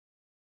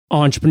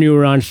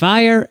Entrepreneur on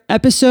Fire,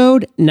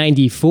 episode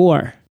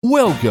 94.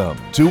 Welcome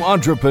to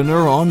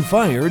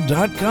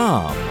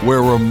EntrepreneurOnFire.com,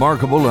 where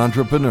remarkable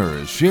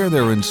entrepreneurs share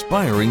their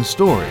inspiring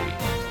story.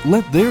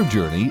 Let their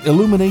journey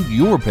illuminate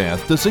your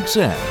path to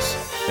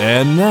success.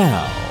 And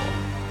now,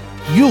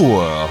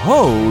 your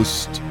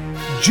host,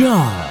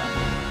 John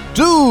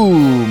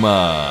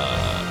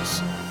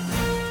Dumas.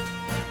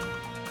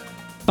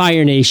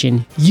 Fire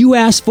Nation, you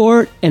asked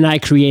for it and I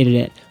created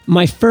it.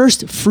 My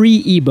first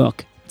free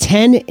ebook,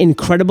 10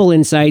 Incredible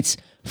Insights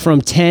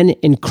from 10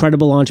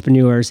 Incredible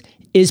Entrepreneurs,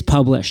 is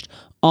published,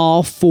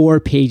 all 4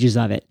 pages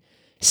of it.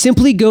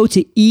 Simply go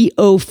to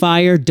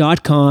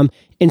eofire.com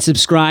and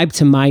subscribe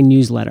to my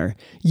newsletter.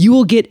 You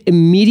will get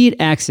immediate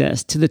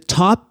access to the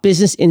top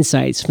business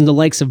insights from the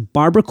likes of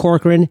Barbara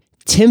Corcoran,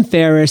 Tim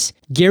Ferriss,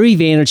 Gary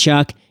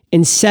Vaynerchuk,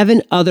 and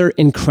 7 other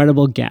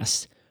incredible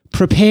guests.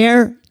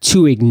 Prepare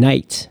to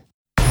ignite.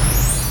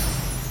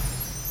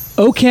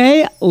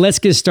 Okay, let's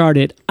get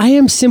started. I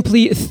am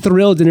simply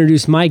thrilled to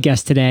introduce my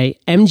guest today,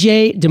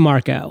 MJ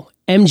DeMarco.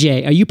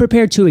 MJ, are you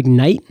prepared to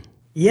ignite?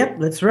 Yep,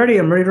 that's ready.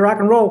 I'm ready to rock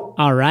and roll.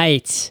 All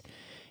right.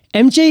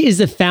 MJ is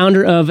the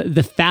founder of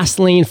the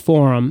Fastlane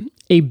Forum,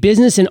 a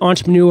business and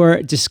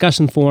entrepreneur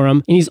discussion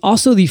forum, and he's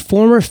also the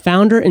former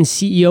founder and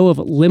CEO of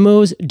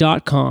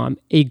Limos.com,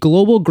 a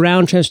global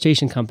ground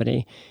transportation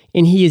company,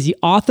 and he is the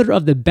author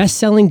of the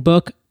best-selling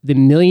book, The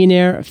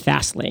Millionaire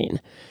Fastlane.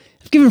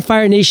 I've given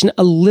Fire Nation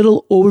a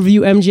little overview,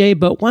 MJ,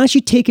 but why don't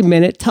you take a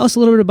minute, tell us a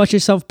little bit about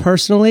yourself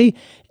personally,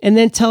 and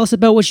then tell us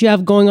about what you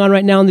have going on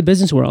right now in the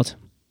business world.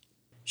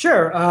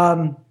 Sure.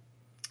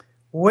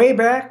 Way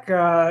back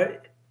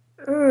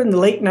in the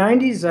late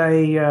 90s,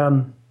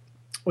 I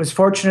was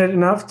fortunate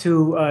enough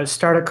to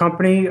start a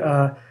company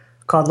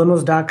called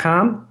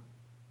Limos.com.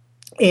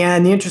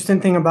 And the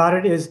interesting thing about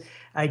it is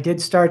I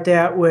did start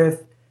that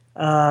with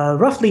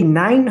roughly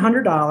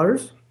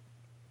 $900.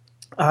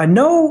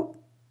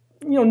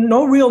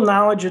 No real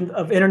knowledge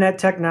of internet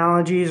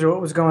technologies or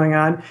what was going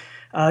on.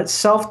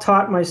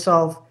 Self-taught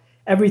myself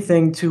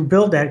everything to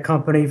build that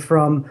company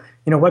from,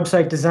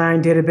 website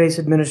design, database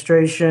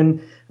administration,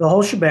 the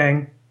whole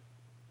shebang.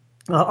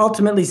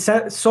 Ultimately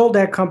sold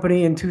that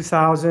company in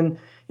 2000,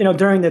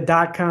 during the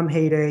dot-com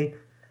heyday.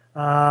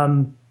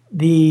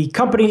 The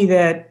company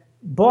that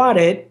bought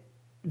it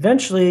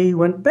eventually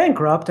went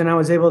bankrupt, and I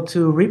was able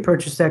to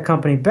repurchase that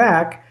company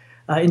back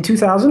in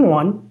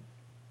 2001.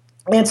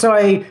 And so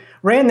I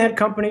ran that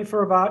company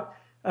for about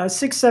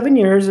 6-7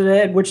 years,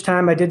 at which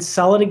time I did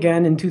sell it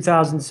again in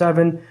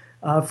 2007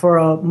 for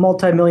a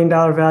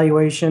multi-million-dollar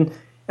valuation.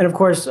 And of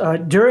course,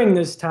 during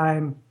this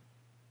time,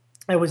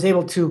 I was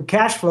able to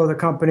cash flow the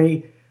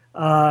company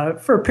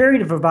for a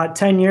period of about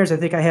 10 years. I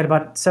think I had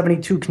about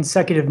 72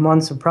 consecutive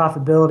months of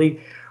profitability,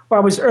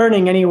 where I was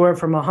earning anywhere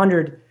from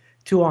 $100,000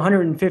 to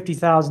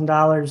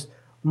 $150,000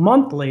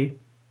 monthly.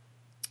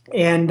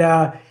 And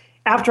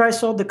after I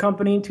sold the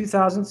company in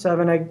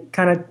 2007, I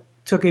kind of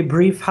took a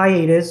brief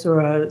hiatus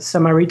or a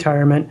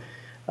semi-retirement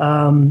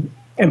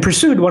and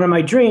pursued one of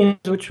my dreams,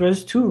 which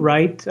was to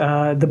write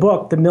the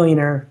book, The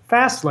Millionaire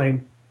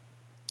Fastlane.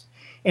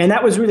 And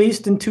that was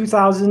released in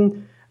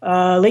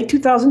late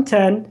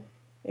 2010,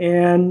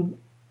 and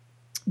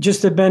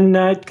just have been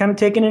kind of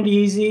taking it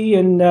easy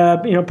and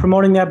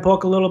promoting that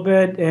book a little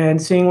bit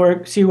and see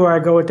where I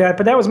go with that.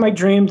 But that was my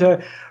dream,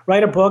 to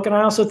write a book, and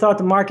I also thought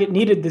the market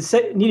needed to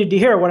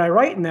hear what I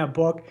write in that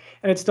book,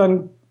 and it's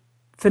done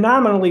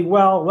phenomenally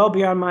well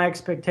beyond my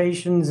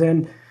expectations,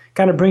 and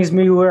kind of brings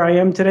me where I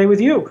am today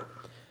with you.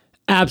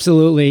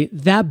 Absolutely.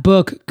 That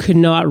book could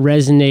not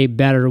resonate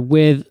better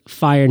with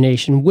Fire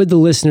Nation, with the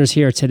listeners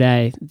here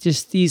today.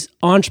 Just these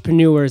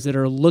entrepreneurs that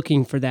are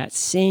looking for that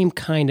same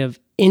kind of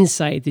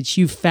insight that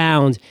you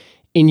found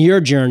in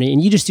your journey.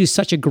 And you just do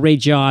such a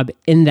great job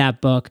in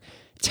that book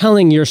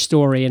telling your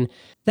story. And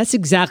that's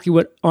exactly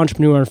what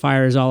Entrepreneur on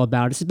Fire is all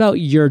about. It's about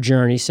your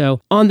journey. So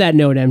on that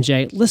note,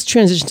 MJ, let's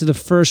transition to the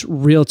first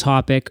real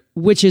topic,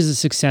 which is a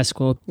success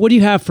quote. What do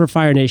you have for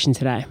Fire Nation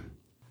today?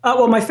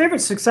 Well, my favorite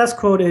success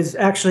quote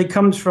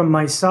comes from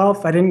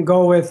myself. I didn't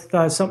go with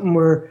something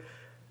where,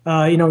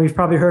 you've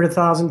probably heard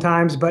 1,000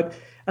 times. But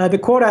the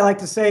quote I like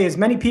to say is,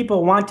 many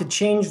people want to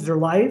change their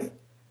life,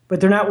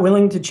 but they're not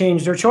willing to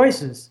change their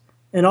choices.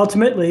 And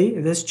ultimately,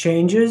 this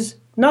changes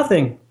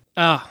nothing.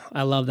 Oh,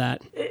 I love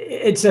that.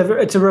 It's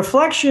a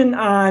reflection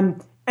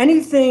on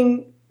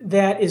anything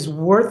that is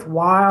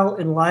worthwhile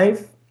in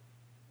life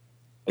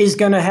is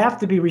going to have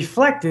to be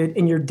reflected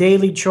in your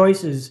daily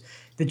choices.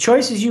 The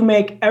choices you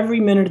make every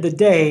minute of the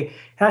day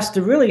has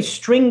to really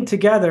string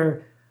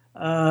together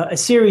a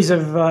series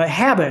of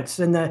habits,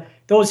 and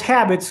those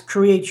habits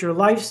create your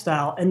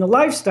lifestyle. And the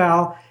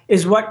lifestyle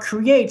is what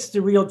creates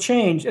the real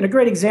change. And a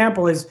great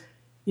example is,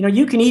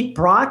 you can eat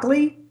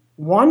broccoli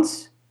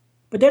once,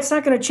 but that's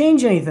not going to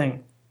change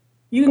anything.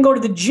 You can go to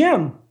the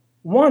gym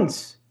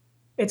once.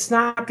 It's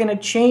not going to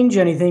change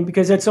anything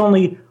because it's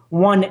only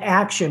one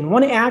action.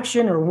 One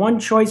action or one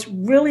choice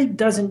really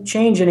doesn't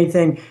change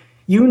anything.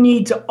 You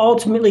need to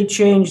ultimately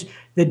change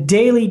the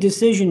daily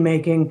decision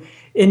making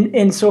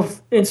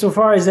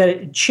insofar as that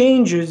it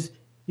changes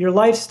your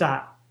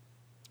lifestyle.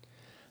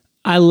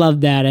 I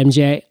love that,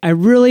 MJ. I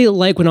really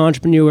like when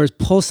entrepreneurs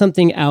pull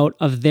something out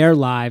of their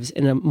lives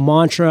in a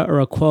mantra or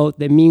a quote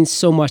that means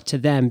so much to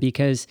them,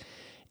 because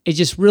it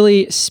just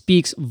really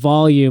speaks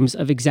volumes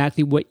of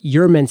exactly what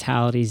your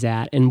mentality is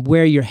at and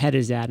where your head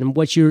is at and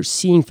what you're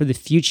seeing for the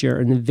future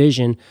and the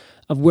vision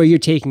of where you're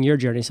taking your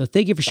journey. So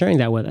thank you for sharing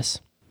that with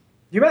us.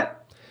 You bet.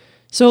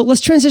 So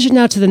let's transition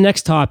now to the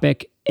next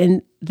topic,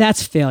 and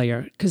that's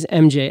failure. Because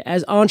MJ,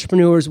 as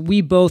entrepreneurs, we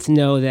both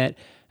know that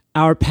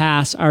our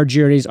paths, our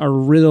journeys are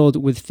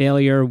riddled with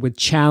failure, with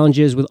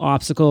challenges, with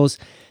obstacles.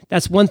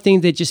 That's one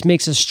thing that just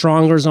makes us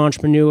stronger as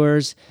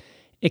entrepreneurs.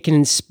 It can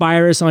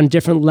inspire us on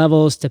different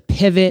levels to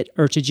pivot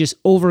or to just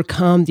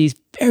overcome these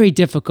very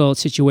difficult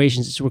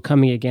situations that we're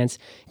coming against.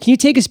 Can you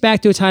take us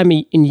back to a time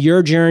in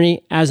your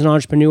journey as an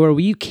entrepreneur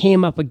where you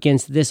came up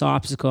against this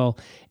obstacle,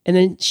 and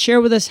then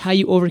share with us how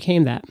you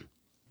overcame that?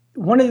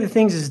 One of the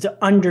things is to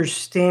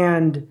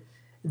understand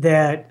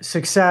that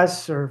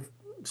success in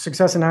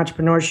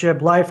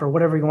entrepreneurship, life, or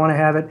whatever you want to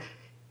have it,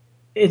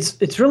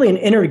 it's really an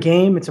inner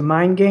game. It's a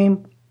mind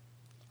game.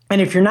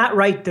 And if you're not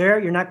right there,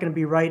 you're not going to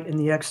be right in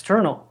the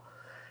external.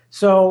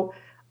 So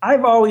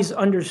I've always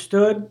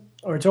understood,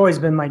 or it's always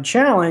been my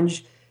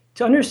challenge,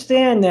 to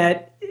understand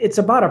that it's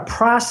about a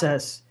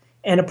process.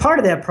 And a part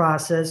of that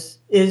process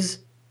is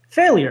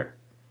failure.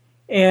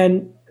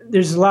 And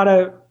there's a lot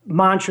of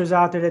mantras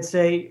out there that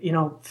say,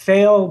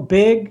 fail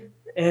big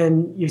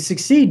and you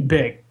succeed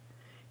big.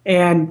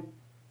 And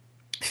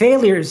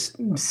failure is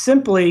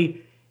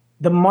simply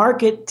the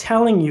market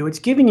telling you, it's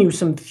giving you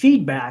some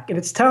feedback, and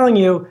it's telling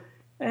you,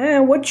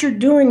 what you're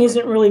doing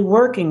isn't really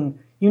working.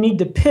 You need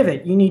to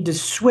pivot. You need to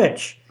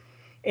switch.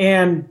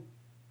 And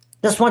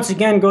this once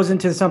again goes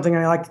into something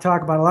I like to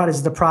talk about a lot,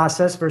 is the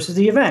process versus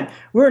the event.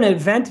 We're an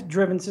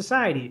event-driven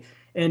society.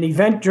 And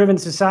event-driven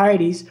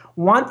societies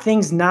want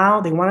things now.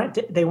 They want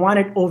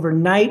it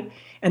overnight.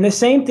 And the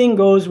same thing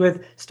goes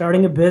with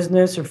starting a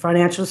business or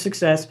financial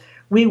success.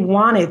 We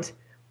want it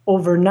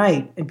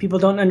overnight. And people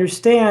don't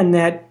understand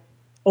that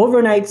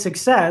overnight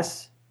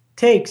success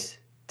takes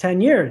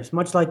 10 years,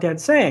 much like that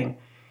saying.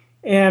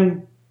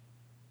 And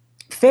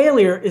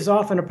failure is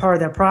often a part of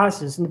that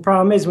process. And the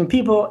problem is when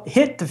people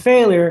hit the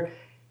failure,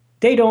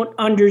 they don't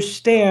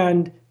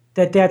understand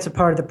that that's a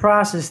part of the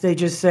process. They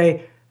just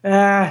say,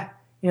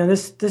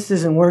 this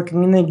isn't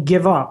working, and they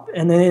give up.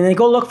 And then they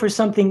go look for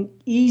something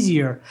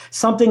easier,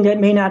 something that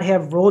may not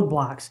have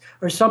roadblocks,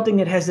 or something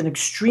that has an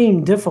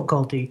extreme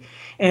difficulty.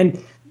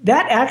 And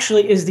that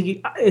actually is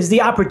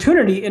the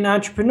opportunity in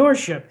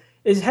entrepreneurship,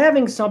 is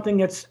having something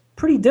that's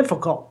pretty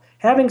difficult,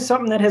 having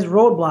something that has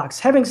roadblocks,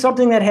 having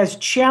something that has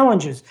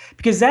challenges,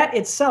 because that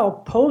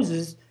itself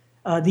poses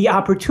the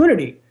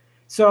opportunity.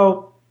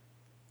 So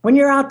when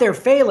you're out there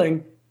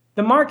failing,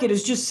 the market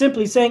is just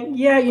simply saying,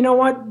 yeah, you know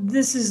what,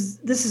 this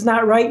is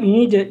not right.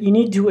 You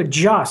need to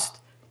adjust.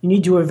 You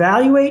need to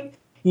evaluate,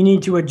 you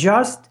need to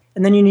adjust,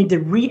 and then you need to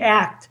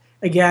react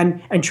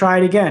again and try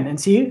it again and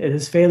see,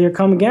 does failure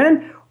come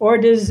again? Or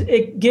does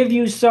it give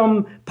you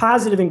some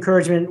positive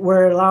encouragement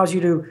where it allows you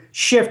to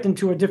shift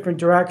into a different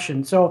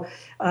direction? So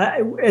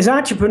as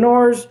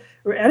entrepreneurs,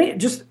 or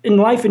just in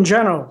life in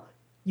general,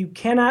 you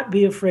cannot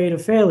be afraid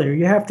of failure.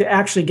 You have to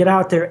actually get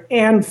out there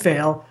and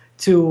fail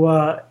to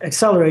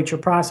accelerate your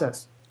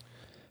process.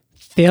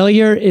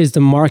 Failure is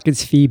the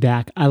market's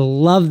feedback. I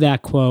love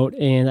that quote,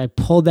 and I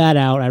pulled that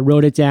out. I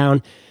wrote it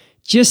down.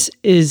 Just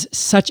is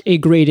such a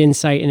great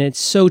insight, and it's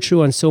so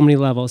true on so many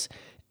levels.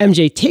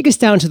 MJ, take us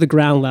down to the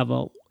ground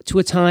level, to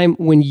a time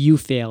when you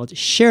failed.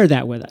 Share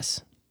that with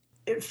us.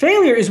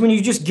 Failure is when you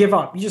just give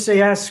up. You just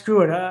say,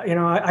 screw it.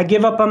 I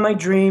give up on my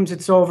dreams.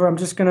 It's over. I'm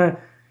just going to,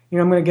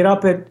 I'm going to get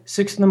up at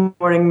 6 a.m.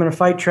 I'm going to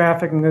fight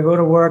traffic. I'm going to go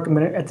to work. I'm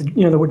going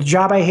to, the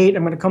job I hate,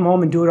 I'm going to come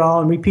home and do it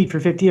all and repeat for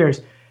 50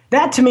 years.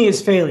 That to me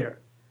is failure.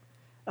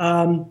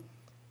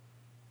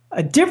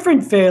 A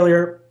different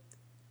failure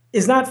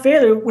is not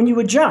failure when you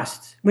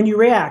adjust, when you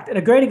react. And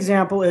a great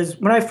example is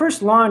when I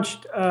first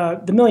launched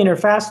the Millionaire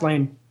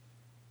Fastlane.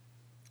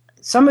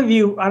 Some of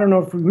you, I don't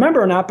know if you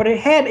remember or not, but it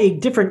had a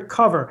different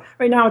cover.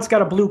 Right now it's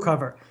got a blue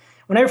cover.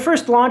 When I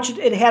first launched it,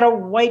 it had a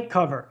white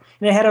cover.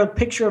 And it had a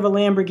picture of a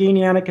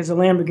Lamborghini on it because the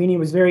Lamborghini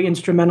was very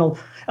instrumental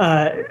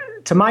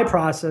to my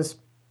process.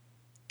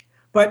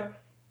 But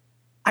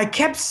I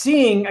kept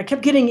getting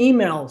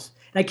emails,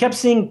 and I kept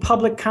seeing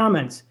public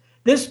comments.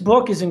 This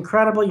book is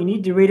incredible. You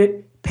need to read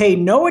it. Pay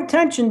no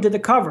attention to the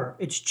cover.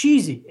 It's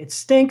cheesy. It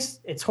stinks.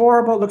 It's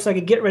horrible. It looks like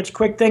a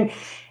get-rich-quick thing.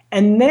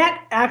 And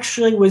that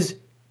actually was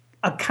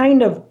a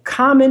kind of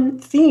common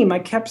theme I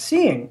kept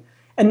seeing.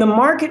 And the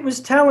market was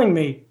telling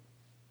me,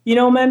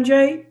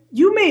 MJ,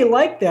 you may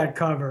like that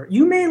cover.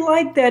 You may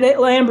like that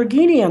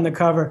Lamborghini on the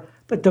cover,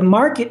 but the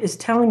market is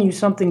telling you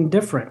something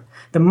different.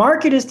 The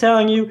market is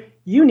telling you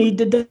you need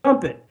to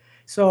dump it.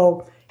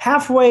 So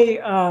halfway,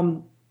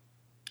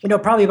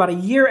 probably about a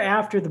year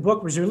after the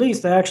book was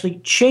released, I actually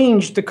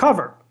changed the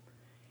cover.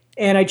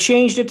 And I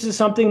changed it to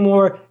something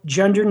more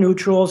gender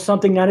neutral,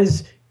 something not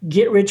as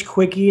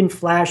get-rich-quickie and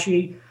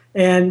flashy.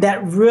 And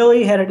that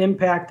really had an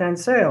impact on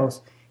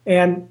sales.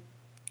 And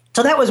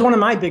so that was one of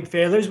my big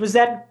failures, was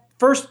that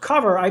first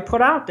cover I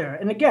put out there.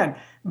 And again,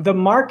 the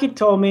market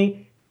told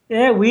me,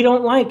 yeah, we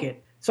don't like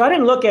it. So I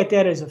didn't look at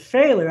that as a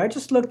failure. I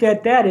just looked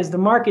at that as the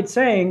market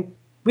saying,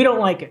 we don't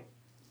like it.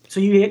 So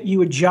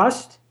you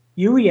adjust,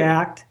 you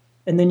react,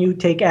 and then you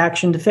take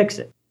action to fix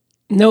it.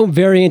 No,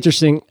 very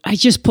interesting. I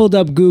just pulled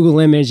up Google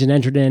Image and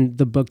entered in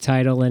the book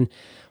title, and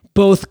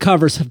both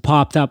covers have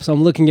popped up. So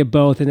I'm looking at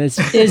both, and it's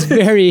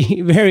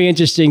very, very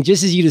interesting,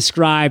 just as you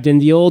described.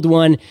 And the old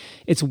one,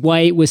 it's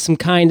white with some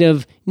kind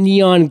of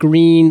neon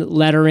green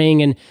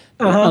lettering and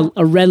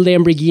a red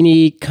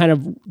Lamborghini kind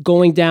of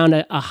going down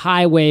a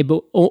highway,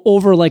 but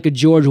over like a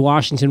George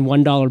Washington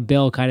 $1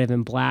 bill kind of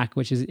in black,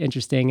 which is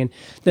interesting. And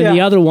then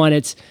the other one,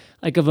 it's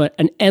like of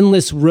an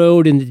endless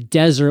road in the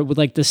desert with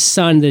like the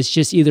sun that's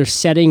just either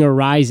setting or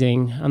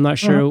rising. I'm not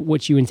sure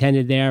what you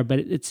intended there, but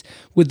it's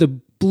with the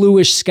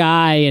bluish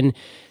sky, and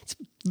it's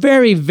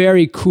very,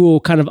 very cool,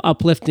 kind of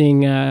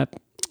uplifting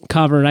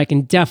cover. And I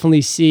can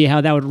definitely see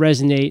how that would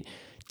resonate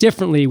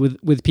differently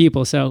with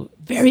people. So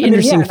very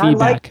interesting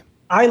feedback.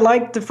 I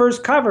like the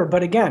first cover,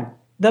 but again,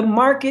 the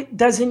market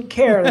doesn't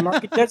care. The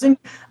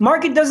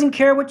market doesn't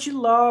care what you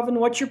love and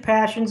what your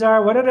passions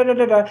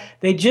are.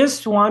 They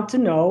just want to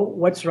know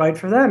what's right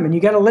for them, and you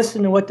got to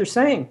listen to what they're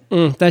saying.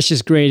 That's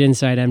just great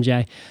insight,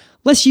 MJ.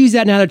 Let's use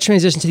that now to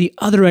transition to the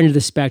other end of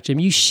the spectrum.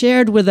 You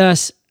shared with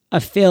us a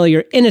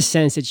failure, in a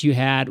sense, that you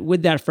had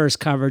with that first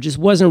cover. Just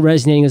wasn't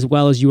resonating as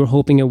well as you were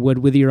hoping it would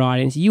with your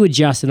audience. You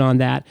adjusted on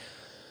that.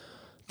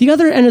 The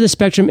other end of the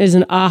spectrum is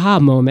an aha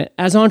moment.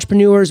 As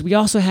entrepreneurs, we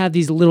also have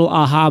these little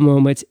aha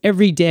moments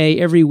every day,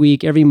 every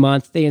week, every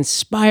month. They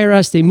inspire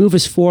us. They move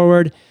us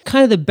forward.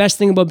 Kind of the best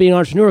thing about being an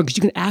entrepreneur, because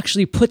you can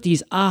actually put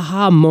these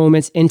aha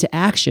moments into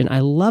action. I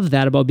love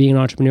that about being an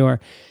entrepreneur.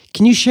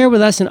 Can you share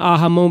with us an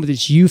aha moment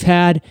that you've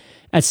had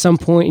at some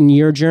point in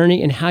your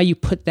journey and how you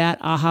put that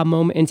aha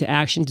moment into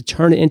action to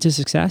turn it into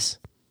success?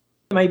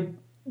 My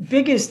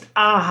biggest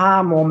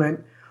aha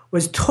moment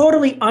was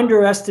totally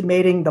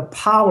underestimating the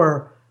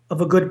power of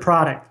a good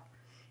product.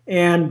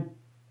 And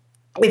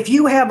if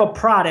you have a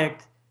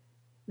product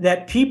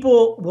that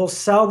people will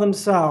sell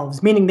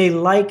themselves, meaning they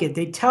like it,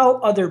 they tell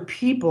other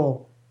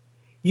people,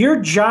 your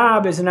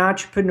job as an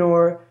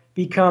entrepreneur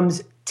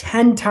becomes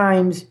 10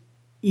 times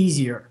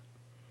easier.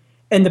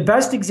 And the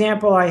best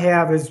example I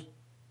have is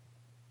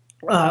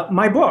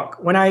my book.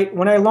 When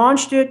I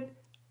launched it,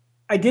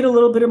 I did a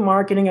little bit of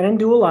marketing. I didn't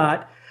do a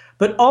lot.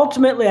 But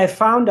ultimately, I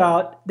found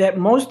out that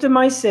most of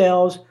my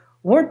sales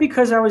weren't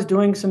because I was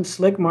doing some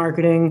slick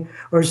marketing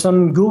or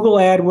some Google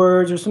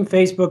AdWords or some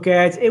Facebook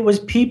ads. It was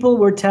people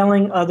were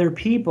telling other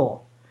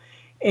people.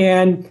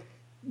 And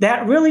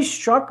that really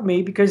struck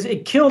me because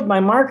it killed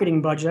my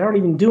marketing budget. I don't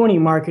even do any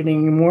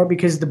marketing anymore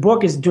because the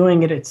book is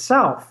doing it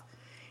itself.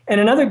 And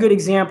another good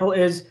example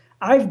is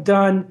I've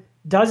done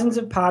dozens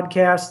of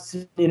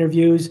podcasts,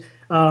 interviews,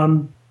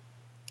 and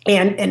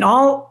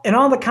all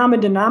the common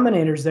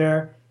denominators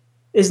there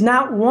is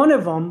not one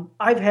of them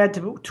I've had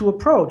to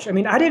approach. I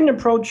mean, I didn't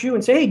approach you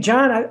and say, hey,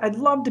 John, I'd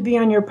love to be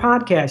on your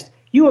podcast.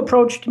 You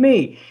approached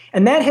me.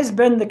 And that has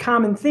been the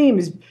common theme,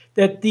 is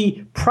that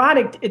the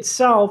product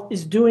itself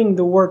is doing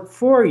the work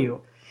for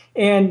you.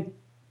 And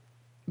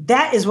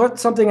that is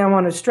something I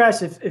want to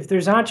stress. If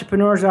there's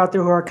entrepreneurs out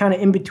there who are kind of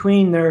in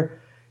between their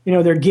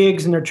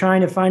gigs and they're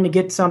trying to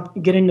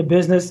get into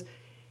business,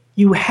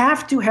 you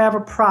have to have a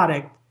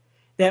product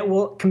that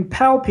will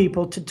compel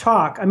people to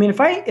talk. I mean,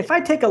 if I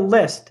take a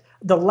list,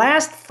 the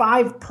last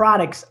 5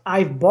 products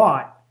I've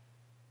bought,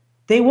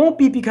 they won't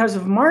be because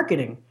of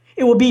marketing.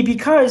 It will be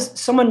because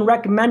someone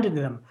recommended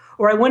them.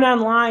 Or I went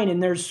online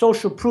and there's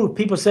social proof,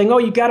 people saying, oh,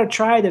 you got to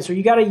try this or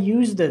you got to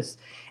use this.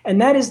 And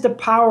that is the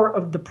power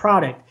of the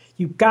product.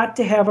 You've got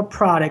to have a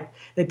product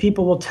that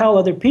people will tell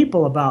other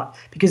people about,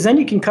 because then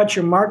you can cut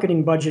your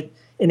marketing budget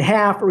in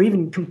half or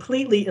even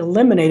completely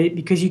eliminate it,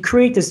 because you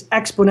create this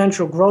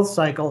exponential growth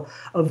cycle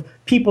of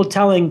people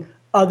telling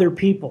other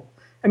people.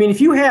 I mean, if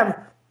you have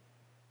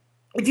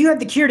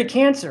the cure to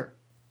cancer,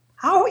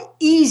 how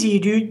easy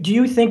do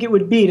you think it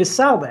would be to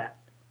sell that?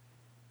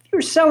 If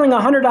you're selling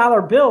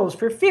 $100 bills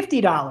for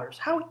 $50,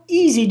 how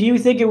easy do you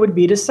think it would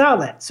be to sell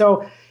that?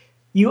 So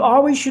you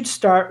always should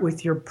start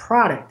with your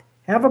product.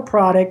 Have a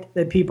product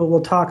that people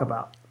will talk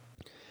about.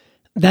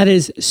 That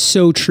is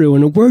so true.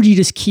 And a word you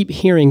just keep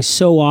hearing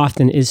so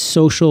often is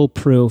social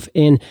proof.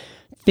 And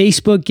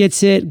Facebook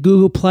gets it,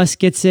 Google Plus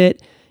gets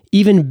it.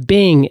 Even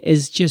Bing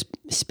is just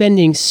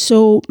spending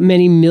so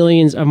many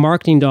millions of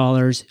marketing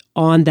dollars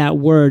on that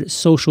word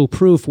social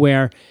proof,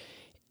 where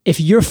if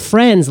your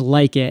friends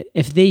like it,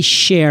 if they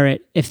share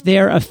it, if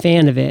they're a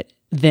fan of it,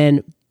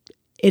 then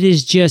it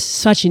is just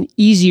such an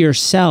easier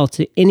sell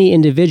to any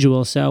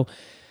individual. So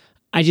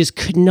I just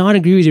could not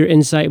agree with your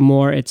insight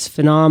more. It's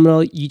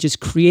phenomenal. You just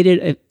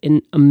created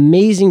an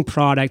amazing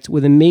product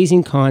with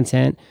amazing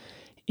content,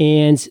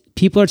 and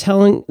people are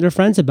telling their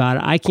friends about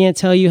it. I can't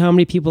tell you how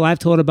many people I've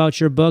told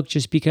about your book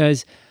just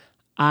because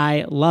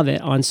I love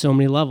it on so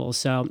many levels.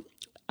 So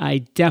I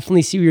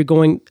definitely see where you're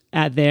going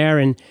at there,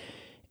 and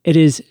it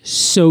is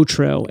so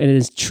true, and it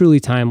is truly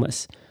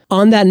timeless.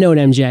 On that note,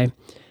 MJ,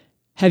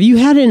 have you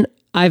had an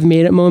I've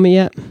made it moment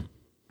yet?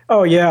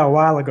 Oh yeah, a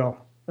while ago.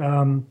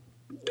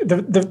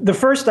 The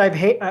first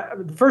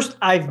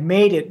I've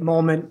made it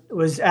moment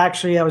was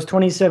actually I was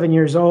 27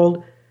 years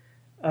old.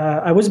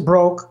 I was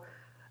broke,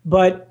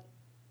 but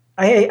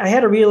I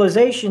had a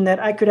realization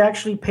that I could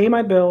actually pay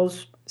my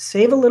bills,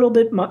 save a little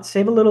bit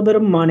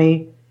of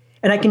money,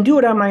 and I can do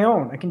it on my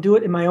own. I can do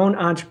it in my own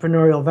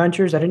entrepreneurial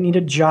ventures. I didn't need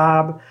a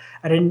job.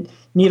 I didn't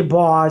need a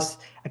boss.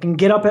 I can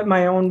get up at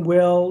my own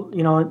will.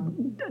 You know,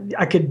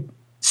 I could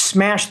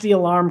smash the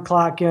alarm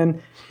clock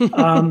in.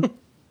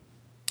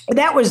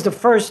 That was the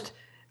first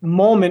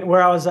moment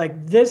where I was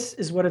like, this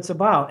is what it's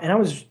about. And I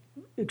was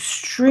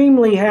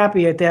extremely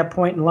happy at that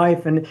point in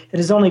life, and it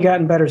has only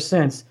gotten better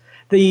since.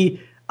 The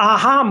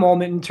aha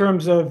moment in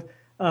terms of,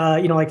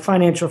 like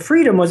financial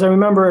freedom was I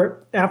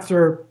remember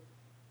after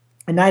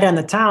a night on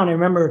the town, I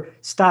remember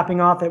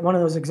stopping off at one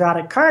of those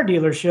exotic car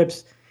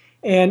dealerships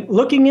and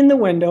looking in the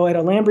window at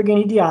a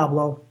Lamborghini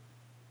Diablo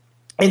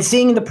and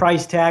seeing the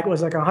price tag, it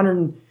was like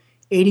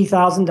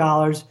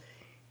 $180,000,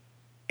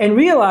 and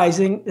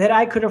realizing that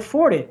I could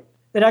afford it,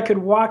 that I could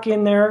walk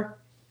in there,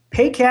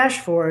 pay cash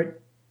for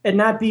it, and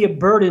not be a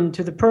burden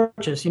to the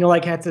purchase,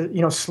 like have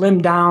to,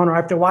 slim down or I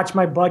have to watch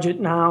my budget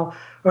now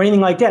or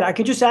anything like that. I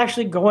could just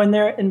actually go in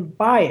there and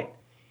buy it.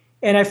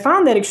 And I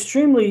found that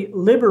extremely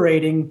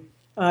liberating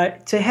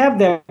to have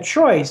that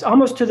choice,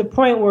 almost to the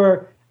point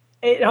where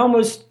it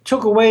almost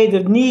took away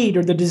the need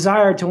or the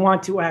desire to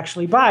want to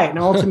actually buy it. And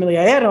ultimately,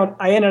 I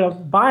ended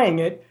up buying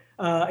it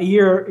a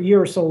year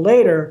or so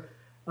later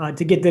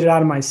to get that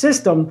out of my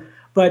system.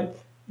 But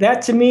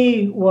that to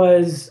me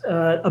was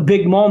a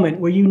big moment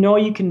where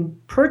you can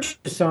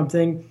purchase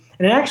something,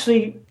 and it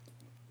actually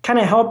kind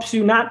of helps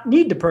you not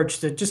need to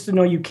purchase it, just to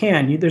know you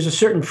can. There's a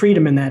certain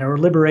freedom in that, or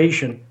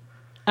liberation.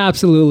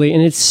 Absolutely.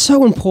 And it's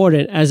so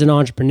important as an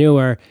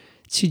entrepreneur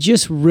to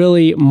just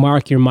really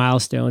mark your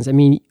milestones. I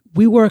mean,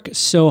 we work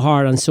so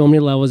hard on so many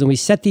levels and we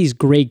set these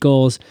great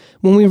goals.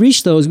 When we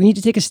reach those, we need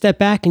to take a step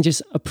back and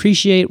just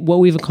appreciate what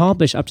we've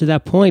accomplished up to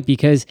that point,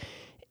 because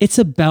it's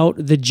about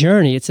the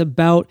journey. It's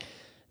about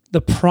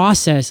the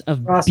process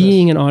of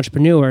being an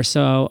entrepreneur.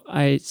 So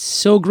it's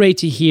so great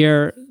to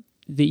hear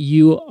that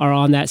you are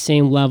on that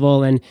same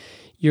level and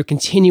you're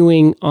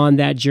continuing on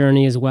that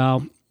journey as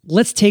well.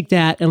 Let's take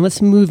that and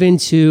let's move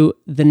into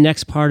the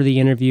next part of the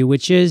interview,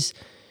 which is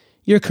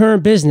your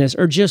current business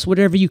or just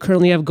whatever you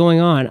currently have going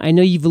on. I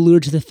know you've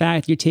alluded to the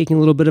fact you're taking a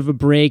little bit of a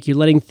break. You're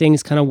letting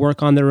things kind of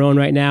work on their own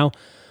right now.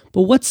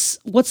 But what's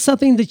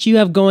something that you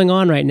have going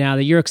on right now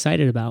that you're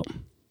excited about?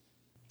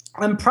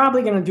 I'm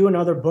probably going to do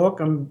another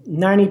book. I'm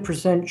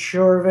 90%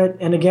 sure of it.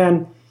 And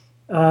again,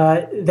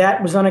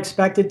 that was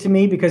unexpected to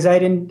me because I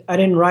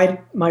didn't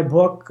write my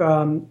book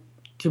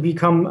to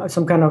become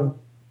some kind of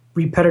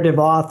repetitive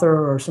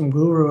author or some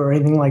guru or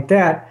anything like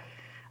that.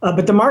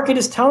 But the market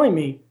is telling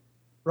me,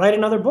 write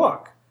another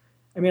book.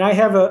 I mean, I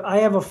have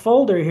a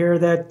folder here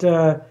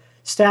that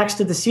stacks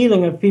to the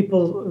ceiling of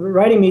people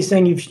writing me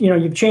saying,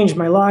 you've changed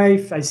my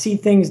life. I see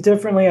things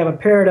differently. I have a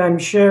paradigm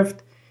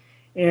shift.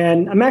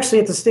 And I'm actually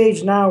at the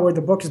stage now where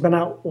the book has been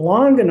out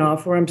long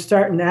enough where I'm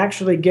starting to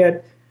actually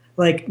get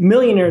like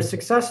millionaire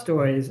success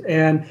stories.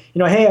 And,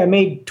 hey, I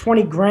made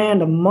 20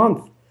 grand a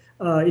month,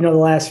 the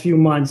last few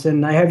months,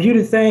 and I have you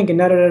to thank, and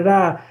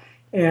da-da-da-da.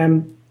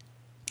 And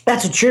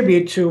that's a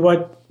tribute to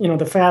what, the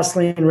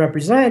Fastlane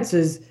represents,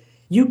 is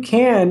you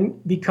can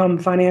become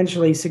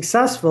financially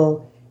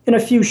successful in a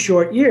few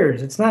short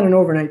years. It's not an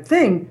overnight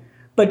thing,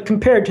 but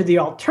compared to the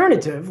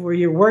alternative where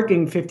you're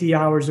working 50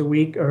 hours a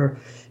week for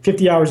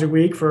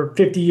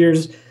 50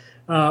 years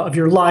of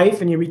your life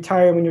and you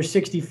retire when you're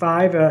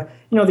 65,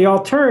 the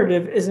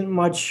alternative isn't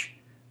much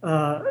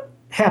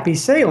happy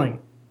sailing.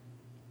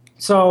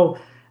 So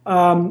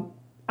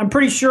I'm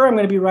pretty sure I'm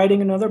going to be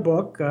writing another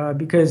book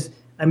because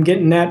I'm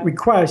getting that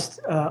request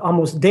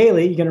almost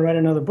daily. You're going to write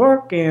another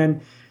book.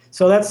 And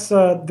so that's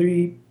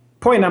the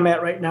point I'm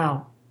at right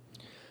now.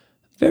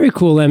 Very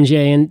cool,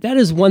 MJ. And that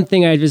is one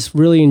thing I just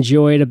really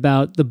enjoyed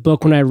about the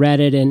book when I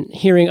read it and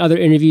hearing other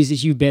interviews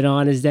that you've been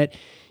on, is that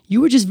you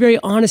were just very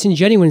honest and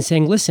genuine,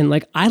 saying, listen,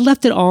 like I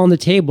left it all on the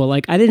table.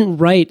 Like I didn't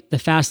write The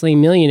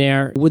Fastlane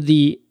Millionaire with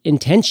the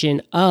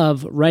intention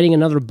of writing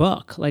another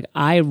book. Like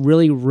I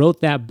really wrote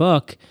that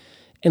book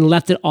and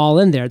left it all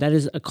in there. That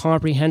is a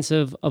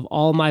comprehensive of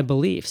all my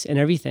beliefs and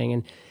everything.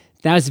 And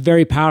that's a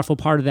very powerful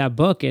part of that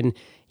book. And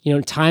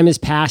time has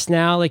passed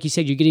now. Like you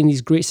said, you're getting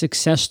these great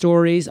success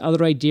stories.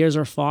 Other ideas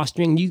are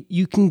fostering.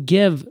 You can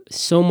give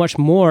so much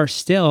more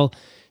still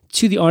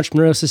to the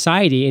entrepreneurial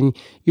society. And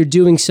you're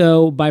doing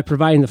so by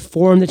providing the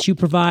forum that you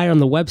provide on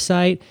the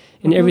website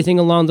and everything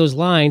along those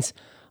lines.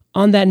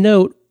 On that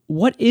note,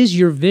 what is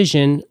your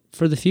vision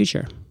for the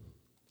future?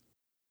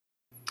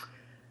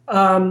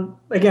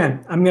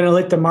 Again, I'm going to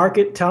let the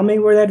market tell me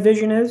where that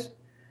vision is.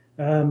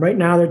 Right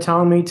now, they're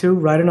telling me to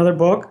write another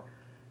book,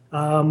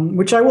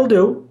 which I will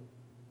do.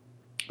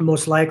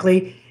 Most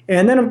likely.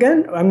 And then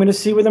again, I'm going to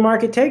see where the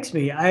market takes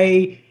me.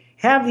 I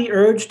have the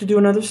urge to do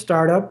another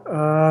startup.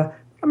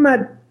 I'm not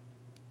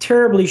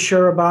terribly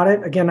sure about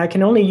it. Again, I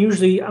can only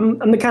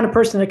I'm the kind of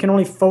person that can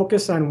only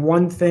focus on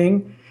one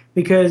thing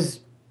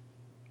because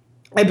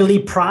I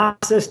believe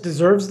process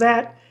deserves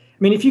that. I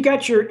mean, if you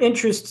got your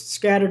interests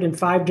scattered in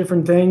 5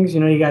 different things,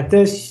 you got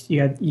this,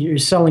 you're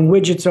selling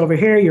widgets over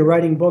here, you're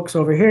writing books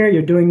over here,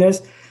 you're doing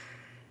this.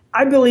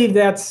 I believe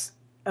that's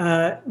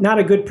not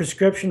a good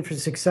prescription for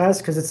success,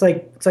 because it's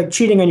like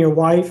cheating on your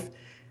wife.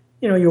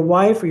 Your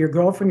wife or your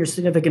girlfriend, your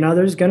significant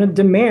other is going to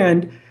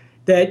demand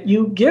that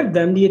you give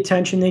them the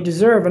attention they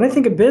deserve. And I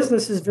think a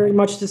business is very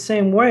much the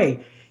same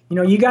way.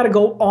 You got to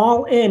go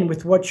all in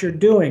with what you're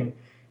doing.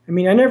 I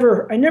mean, I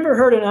never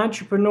heard an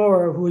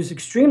entrepreneur who is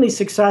extremely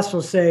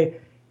successful say,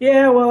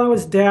 yeah, well, I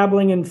was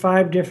dabbling in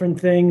 5 different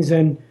things,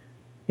 and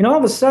all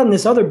of a sudden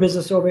this other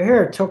business over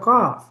here took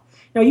off.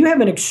 You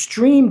have an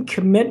extreme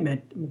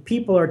commitment.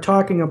 People are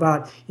talking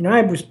about,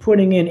 I was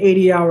putting in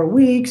 80-hour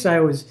weeks.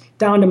 I was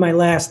down to my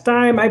last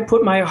dime. I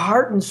put my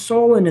heart and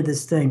soul into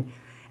this thing.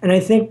 And I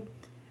think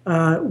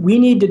we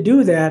need to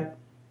do that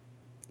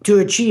to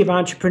achieve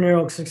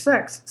entrepreneurial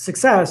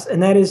success,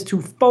 and that is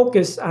to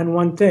focus on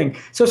one thing.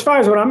 So as far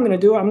as what I'm going to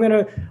do, I'm going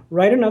to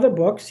write another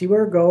book, see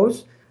where it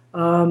goes,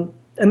 and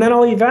then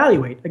I'll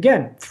evaluate.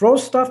 Again, throw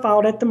stuff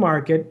out at the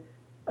market,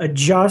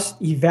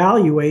 adjust,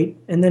 evaluate,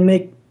 and then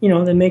make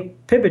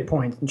pivot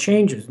points and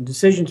changes and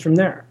decisions from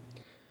there.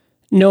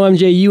 No,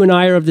 MJ, you and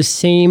I are of the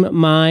same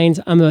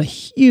mind. I'm a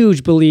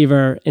huge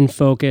believer in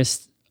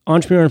focus.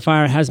 Entrepreneur on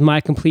Fire has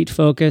my complete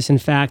focus. In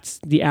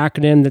fact, the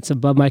acronym that's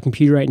above my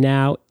computer right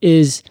now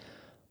is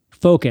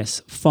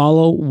FOCUS.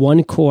 Follow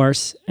one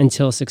course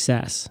until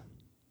success.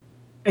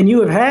 And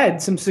you have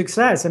had some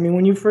success. I mean,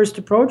 when you first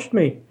approached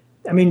me,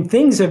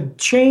 things have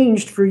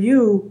changed for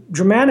you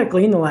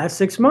dramatically in the last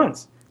 6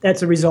 months.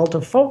 That's a result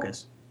of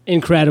focus.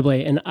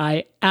 Incredibly. And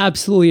I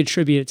absolutely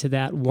attribute it to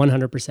that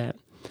 100%.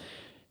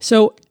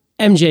 So,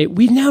 MJ,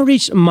 we've now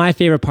reached my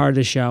favorite part of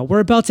the show. We're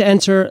about to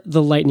enter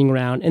the lightning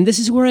round, and this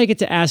is where I get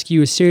to ask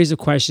you a series of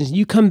questions.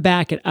 You come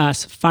back at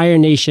us, Fire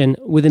Nation,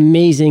 with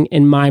amazing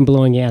and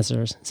mind-blowing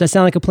answers. Does that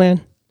sound like a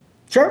plan?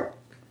 Sure.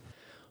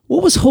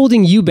 What was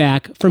holding you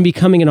back from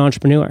becoming an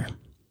entrepreneur?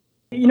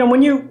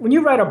 When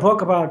you write a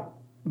book about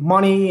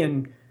money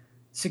and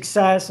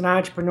success and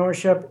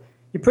entrepreneurship,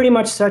 you pretty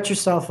much set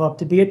yourself up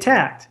to be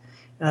attacked.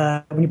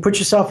 When you put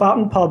yourself out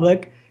in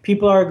public,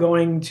 people are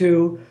going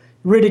to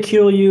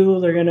ridicule you.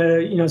 They're going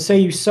to, say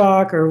you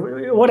suck,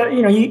 or what.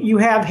 You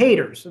have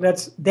haters. So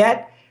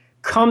that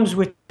comes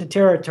with the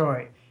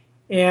territory,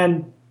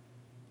 and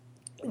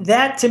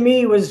that to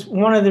me was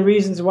one of the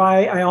reasons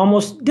why I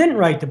almost didn't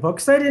write the book.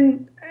 Because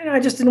I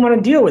just didn't want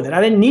to deal with it.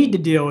 I didn't need to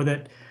deal with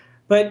it.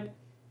 But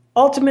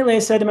ultimately, I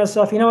said to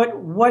myself,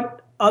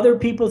 what other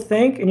people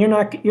think, and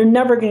you're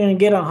never going to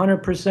get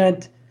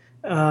 100%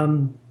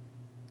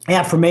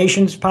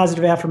 affirmations,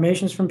 positive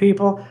affirmations from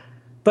people.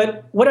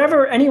 But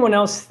whatever anyone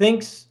else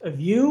thinks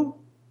of you,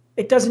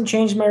 it doesn't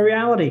change my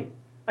reality.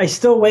 I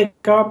still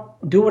wake up,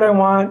 do what I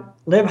want,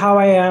 live how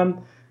I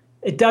am.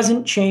 It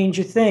doesn't change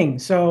a thing.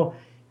 So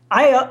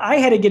I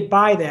had to get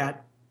by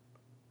that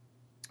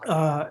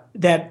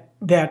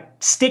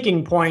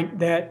sticking point,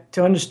 that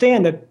to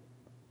understand that,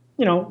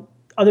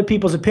 other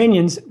people's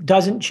opinions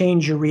doesn't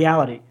change your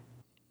reality.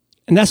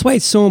 And that's why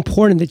it's so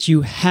important that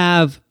you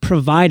have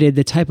provided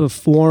the type of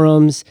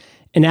forums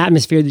and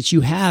atmosphere that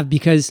you have,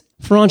 because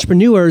for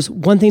entrepreneurs,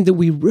 one thing that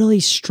we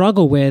really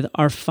struggle with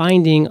are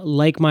finding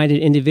like-minded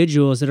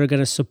individuals that are going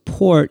to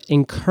support,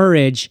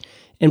 encourage,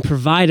 and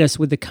provide us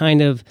with the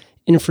kind of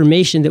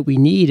information that we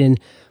need. And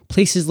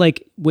places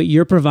like what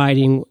you're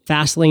providing,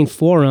 Fastlane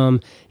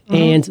Forum,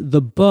 and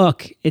the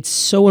book, it's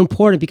so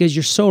important, because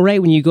you're so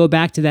right. When you go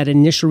back to that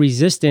initial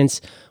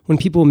resistance, when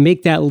people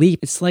make that leap,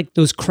 it's like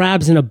those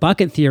crabs in a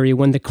bucket theory.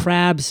 When the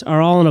crabs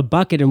are all in a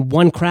bucket and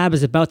one crab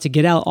is about to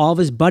get out, all of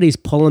his buddies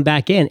pull him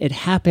back in. It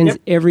happens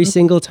every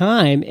single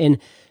time. And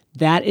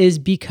that is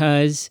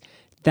because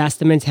that's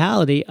the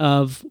mentality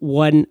of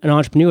when an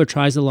entrepreneur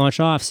tries to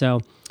launch off.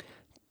 So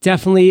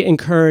definitely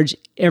encourage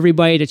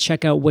everybody to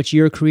check out what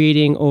you're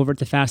creating over at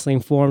the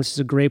Fastlane Forum. This is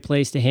a great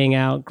place to hang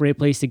out, great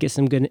place to get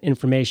some good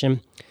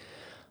information.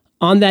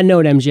 On that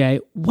note, MJ,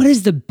 what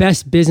is the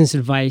best business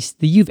advice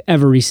that you've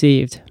ever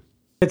received?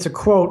 It's a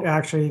quote,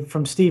 actually,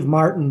 from Steve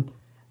Martin.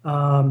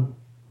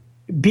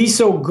 Be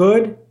so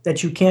good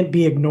that you can't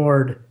be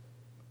ignored.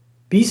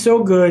 Be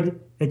so good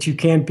that you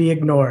can't be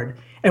ignored.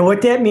 And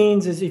what that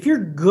means is if you're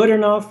good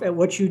enough at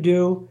what you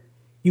do,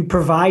 you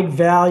provide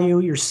value,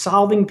 you're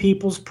solving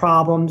people's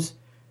problems,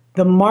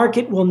 the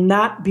market will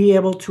not be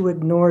able to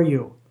ignore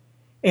you.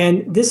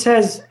 And this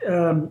has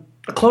a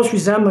close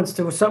resemblance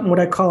to something what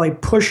I call a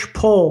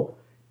push-pull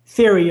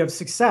theory of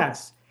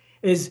success,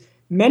 is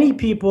many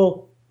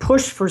people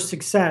push for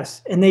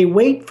success and they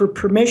wait for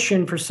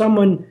permission for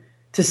someone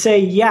to say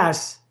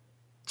yes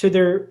to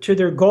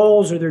their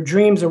goals or their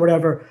dreams or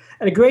whatever.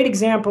 And a great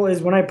example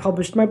is when I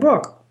published my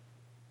book.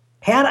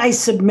 Had I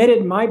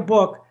submitted my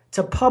book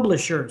to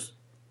publishers,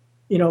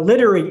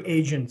 literary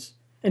agents,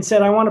 and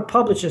said, I want to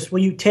publish this, will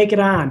you take it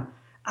on?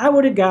 I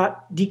would have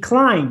got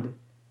declined.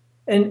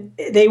 And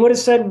they would have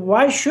said,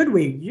 why should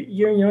we?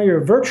 You're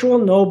a virtual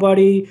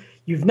nobody.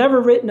 You've never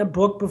written a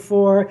book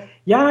before.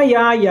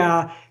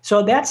 Yeah.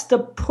 So that's the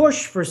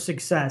push for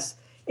success.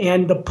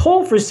 And the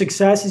pull for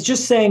success is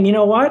just saying, you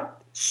know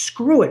what?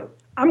 Screw it.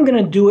 I'm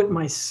going to do it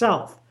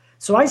myself.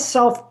 So I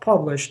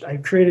self-published. I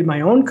created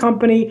my own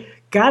company,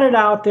 got it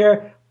out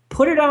there,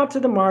 put it out to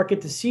the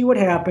market to see what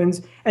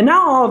happens. And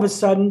now all of a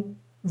sudden,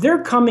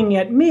 they're coming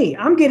at me.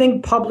 I'm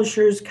getting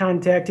publishers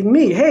contacting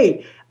me.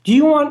 Hey, do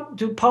you want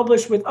to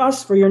publish with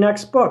us for your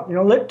next book?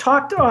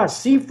 Talk to us,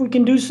 see if we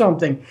can do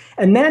something.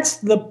 And that's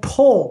the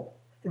pull.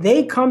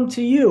 They come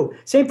to you.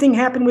 Same thing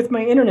happened with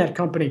my internet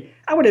company.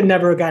 I would have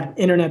never got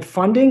internet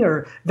funding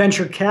or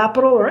venture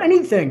capital or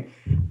anything.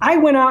 I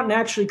went out and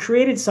actually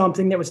created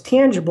something that was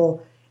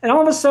tangible. And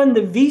all of a sudden,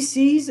 the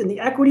VCs and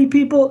the equity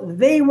people,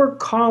 they were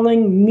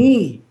calling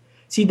me.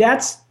 See,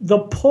 that's the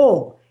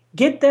pull.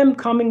 Get them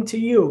coming to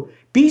you.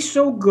 Be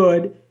so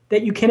good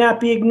that you cannot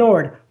be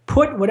ignored.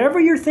 Put whatever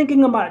you're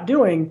thinking about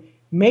doing,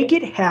 make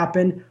it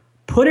happen,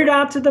 put it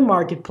out to the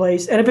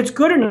marketplace. And if it's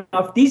good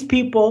enough, these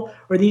people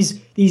or these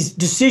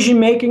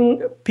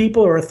decision-making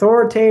people or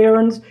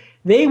authoritarians,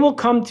 they will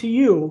come to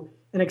you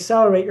and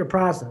accelerate your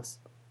process.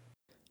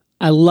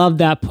 I love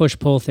that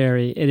push-pull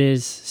theory. It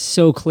is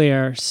so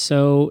clear,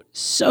 so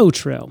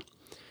true.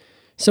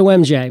 So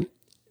MJ,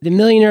 The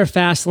Millionaire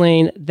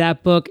Fastlane,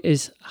 that book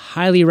is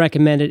highly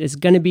recommended. It's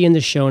going to be in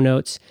the show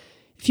notes.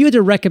 If you had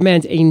to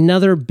recommend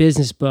another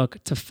business book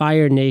to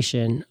Fire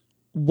Nation,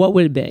 what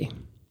would it be?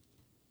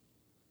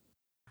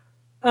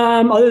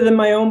 Other than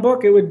my own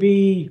book, it would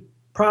be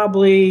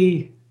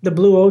probably The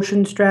Blue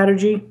Ocean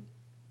Strategy,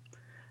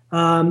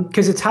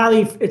 because it's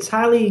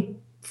highly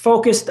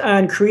focused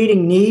on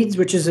creating needs,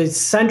 which is a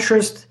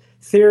centrist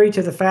theory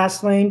to the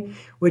fast lane,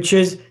 which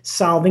is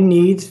solving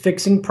needs,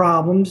 fixing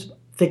problems,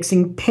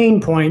 fixing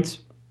pain points.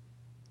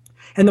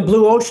 And the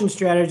Blue Ocean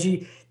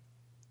Strategy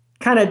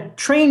kind of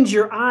trains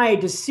your eye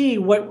to see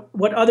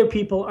what other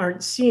people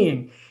aren't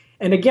seeing.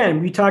 And again,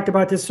 we talked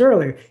about this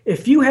earlier.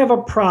 If you have a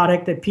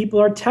product that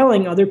people are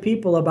telling other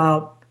people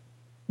about,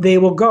 they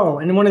will go.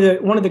 And one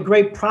of the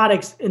great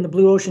products in the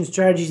Blue Ocean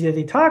Strategies that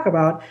they talk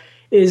about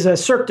is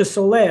Cirque du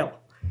Soleil.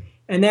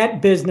 And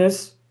that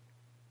business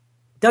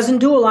doesn't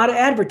do a lot of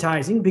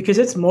advertising because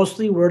it's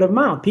mostly word of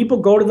mouth. People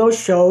go to those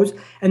shows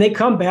and they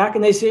come back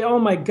and they say, oh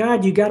my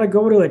God, you got to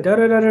go to it, da,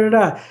 da, da, da,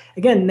 da.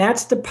 Again,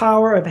 that's the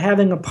power of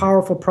having a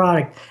powerful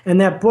product. And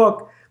that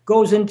book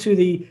goes into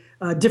the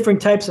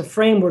different types of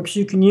frameworks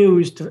you can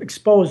use to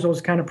expose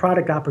those kind of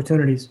product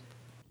opportunities.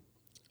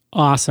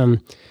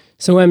 Awesome.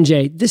 So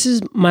MJ, this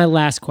is my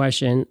last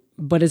question,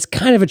 but it's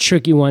kind of a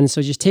tricky one.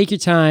 So just take your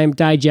time,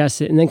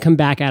 digest it, and then come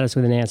back at us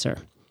with an answer.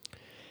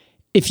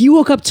 If you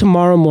woke up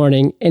tomorrow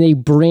morning in a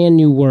brand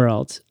new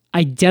world,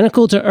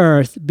 identical to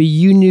Earth, but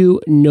you knew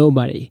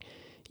nobody,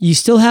 you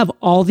still have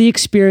all the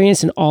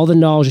experience and all the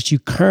knowledge that you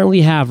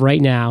currently have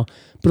right now,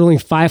 but only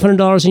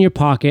 $500 in your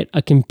pocket,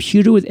 a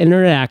computer with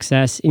internet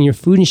access, and your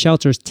food and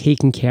shelter is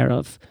taken care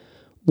of.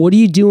 What do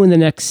you do in the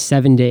next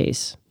 7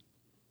 days?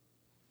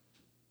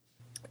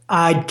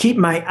 I'd keep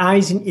my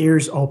eyes and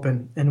ears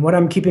open. And what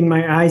I'm keeping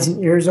my eyes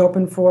and ears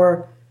open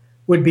for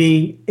would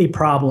be a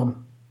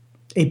problem,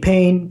 a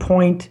pain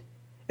point,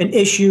 an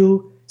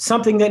issue,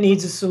 something that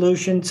needs a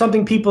solution,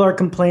 something people are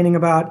complaining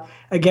about.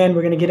 Again,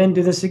 we're going to get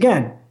into this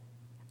again.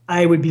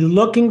 I would be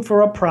looking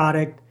for a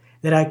product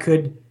that I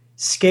could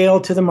scale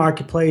to the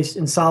marketplace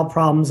and solve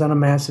problems on a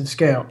massive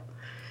scale.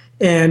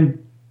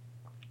 And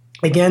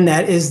again,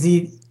 that is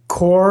the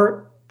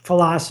core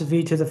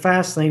philosophy to the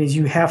fast lane, is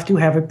you have to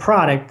have a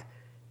product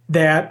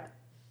that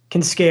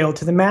can scale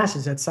to the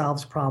masses, that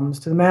solves problems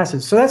to the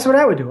masses. So that's what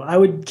I would do. I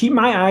would keep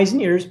my eyes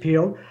and ears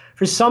peeled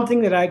for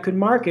something that I could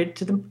market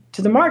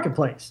to the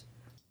marketplace.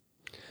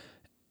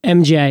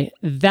 MJ,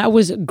 that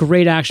was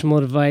great actionable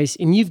advice,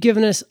 and you've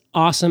given us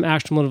awesome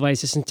actionable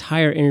advice this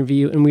entire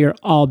interview, and we are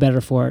all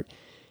better for it.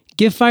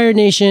 Give Fire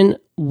Nation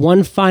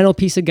one final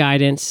piece of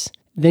guidance,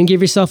 then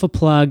give yourself a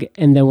plug,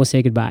 and then we'll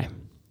say goodbye.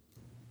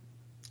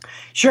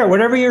 Sure.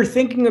 Whatever you're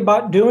thinking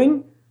about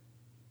doing,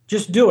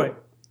 just do it.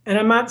 And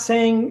I'm not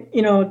saying,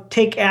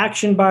 take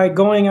action by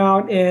going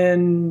out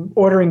and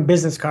ordering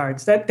business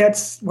cards.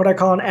 That's what I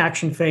call an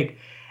action fake.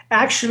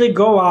 Actually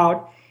go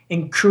out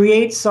and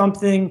create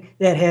something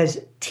that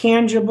has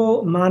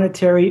tangible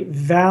monetary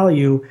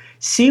value.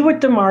 See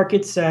what the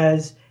market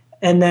says,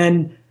 and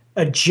then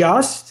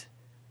adjust,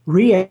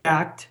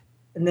 react,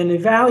 and then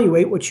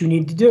evaluate what you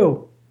need to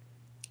do.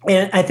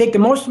 And I think the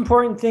most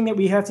important thing that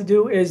we have to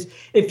do is,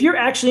 if you're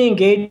actually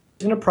engaged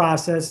in a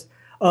process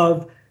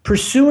of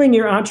pursuing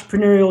your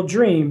entrepreneurial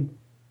dream,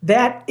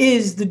 that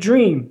is the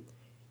dream.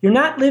 You're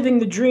not living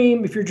the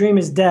dream if your dream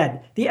is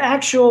dead. The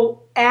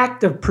actual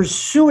act of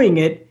pursuing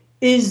it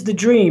is the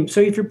dream.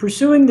 So if you're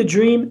pursuing the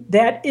dream,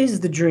 that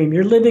is the dream.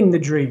 You're living the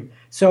dream.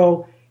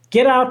 So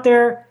get out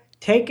there,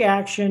 take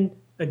action,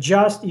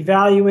 adjust,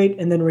 evaluate,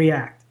 and then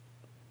react.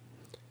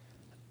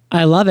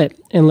 I love it.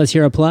 And let's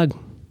hear a plug.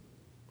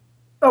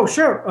 Oh,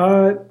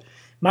 sure.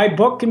 My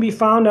book can be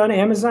found on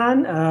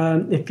Amazon.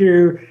 If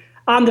you're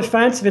on the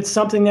fence, if it's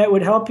something that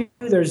would help you,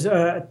 there's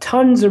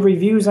tons of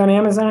reviews on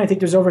Amazon. I think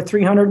there's over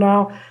 300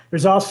 now.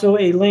 There's also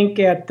a link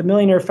at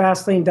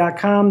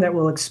themillionairefastlane.com that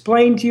will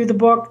explain to you the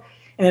book.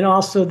 And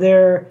also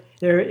there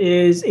There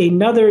is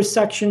another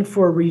section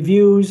for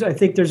reviews. I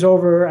think I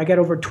got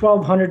over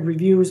 1,200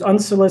 reviews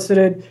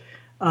unsolicited.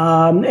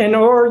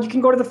 Or you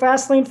can go to the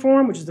Fastlane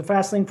Forum, which is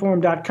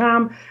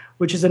thefastlaneforum.com,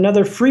 which is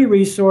another free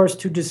resource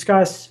to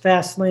discuss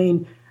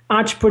Fastlane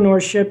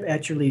entrepreneurship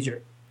at your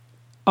leisure.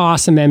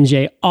 Awesome,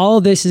 MJ. All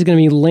of this is going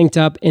to be linked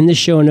up in the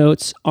show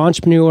notes,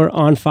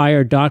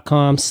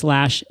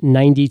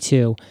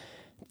 entrepreneuronfire.com/92.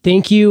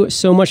 Thank you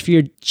so much for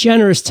your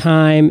generous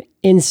time,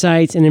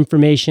 insights, and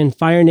information.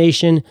 Fire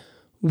Nation,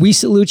 we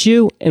salute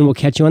you, and we'll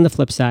catch you on the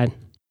flip side.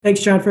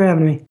 Thanks, John, for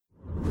having me.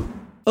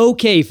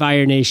 Okay,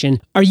 Fire Nation,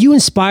 are you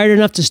inspired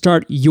enough to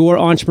start your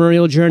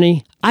entrepreneurial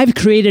journey? I've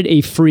created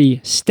a free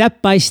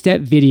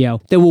step-by-step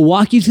video that will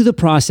walk you through the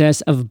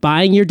process of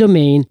buying your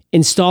domain,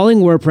 installing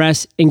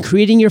WordPress, and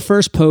creating your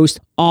first post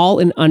all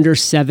in under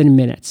 7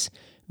 minutes.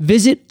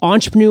 Visit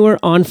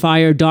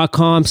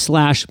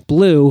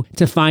entrepreneuronfire.com/blue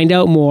to find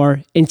out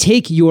more and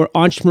take your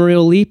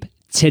entrepreneurial leap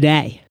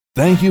today.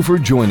 Thank you for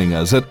joining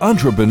us at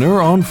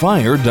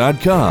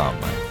entrepreneuronfire.com,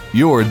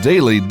 your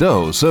daily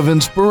dose of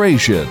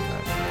inspiration.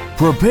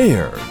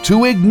 Prepare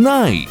to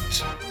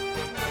ignite.